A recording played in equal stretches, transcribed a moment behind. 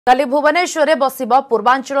काली भुवनेश्वर में बसिब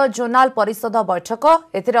पूर्वांचल जोनाल परिषद बैठक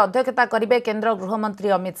एथिरे अध्यक्षता करेंगे केंद्र गृहमंत्री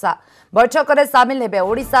अमित शाह। बैठक में सामिल हेबे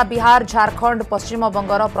ओडिशा, बिहार, झारखंड, पश्चिम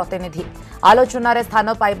बंगर प्रतिनिधि। आलोचन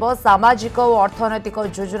स्थान पाइब सामाजिक और अर्थनैतिक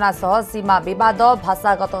योजना सह सीमा विवाद,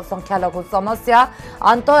 भाषागत संख्यालघु समस्या,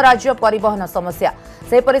 अंतरराज्य परिवहन समस्या।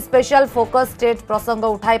 सेपरि स्पेशल फोकस स्टेट प्रसंग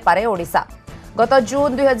उठाई पारे ओडिशा। गत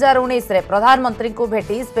जून 2019 रे प्रधानमंत्री को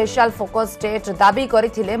भेटी स्पेशल फोकस स्टेट दाबी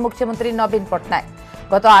करथिले मुख्यमंत्री नवीन पट्टनायक।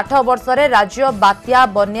 गत 8 वर्ष रे राज्य बात्या,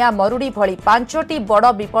 बन्या, मरुड़ी भली 5टी बड़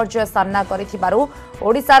विपर्यय सामना करिथिबारु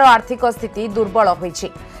ओडिशार आर्थिक स्थिति दुर्बल होईछि।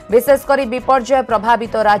 विशेषकर विपर्यय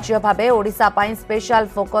प्रभावित राज्य भावे ओडिशा पाई स्पेशल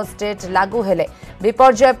फोकस स्टेट लागू हेले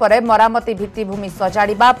विपर्यय परे मरामती भित्तिभूमि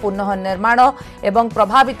सजाड़िबा, पुनः निर्माण एवं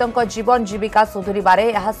प्रभावितों जीवन जीविका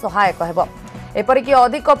सुधुरिबारे यह सहायक हेबो। एपरिक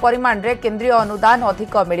अधिक परिमाण रे केंद्रीय अनुदान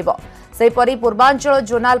अधिक मिलिबो। सेपरि पूर्वांचल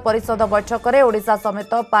जोनाल परिषद बैठक में ओडिशा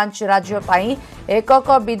समेत 5 राज्य पाई एकक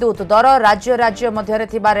विद्युत दर, राज्य राज्य मध्य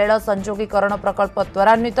थिबा रेल संयोगीकरण प्रकल्प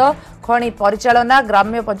त्वरान्वित, खनि परिचालना,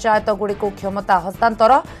 ग्राम्य पंचायत गुड़ी को क्षमता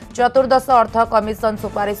हस्तांतर, चतुर्दश अर्थ कमिशन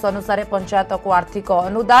सुपारिश अनुसार पंचायत को आर्थिक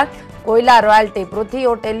अनुदान, कोयला रॉयल्टी वृद्धि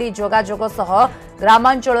और टेली जोगाजोग सह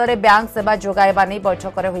ग्रामांचल में बैंक सेवा जोगाइबा नहीं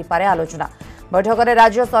बैठक में होई पारे आलोचना। बैठक में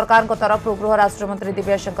राज्य सरकार तरफ गृह राष्ट्रमंत्री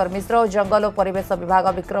दिव्यशंकर मिश्र और जंगल और परिवेश विभाग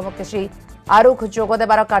विक्रम केशी आरुख जोग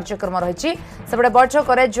देवार कार्यक्रम रही। सेपटे बैठक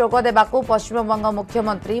में जोग देवाकू पश्चिमबंग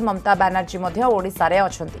मुख्यमंत्री ममता बनर्जी ओडिशा रे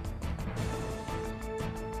अछंती।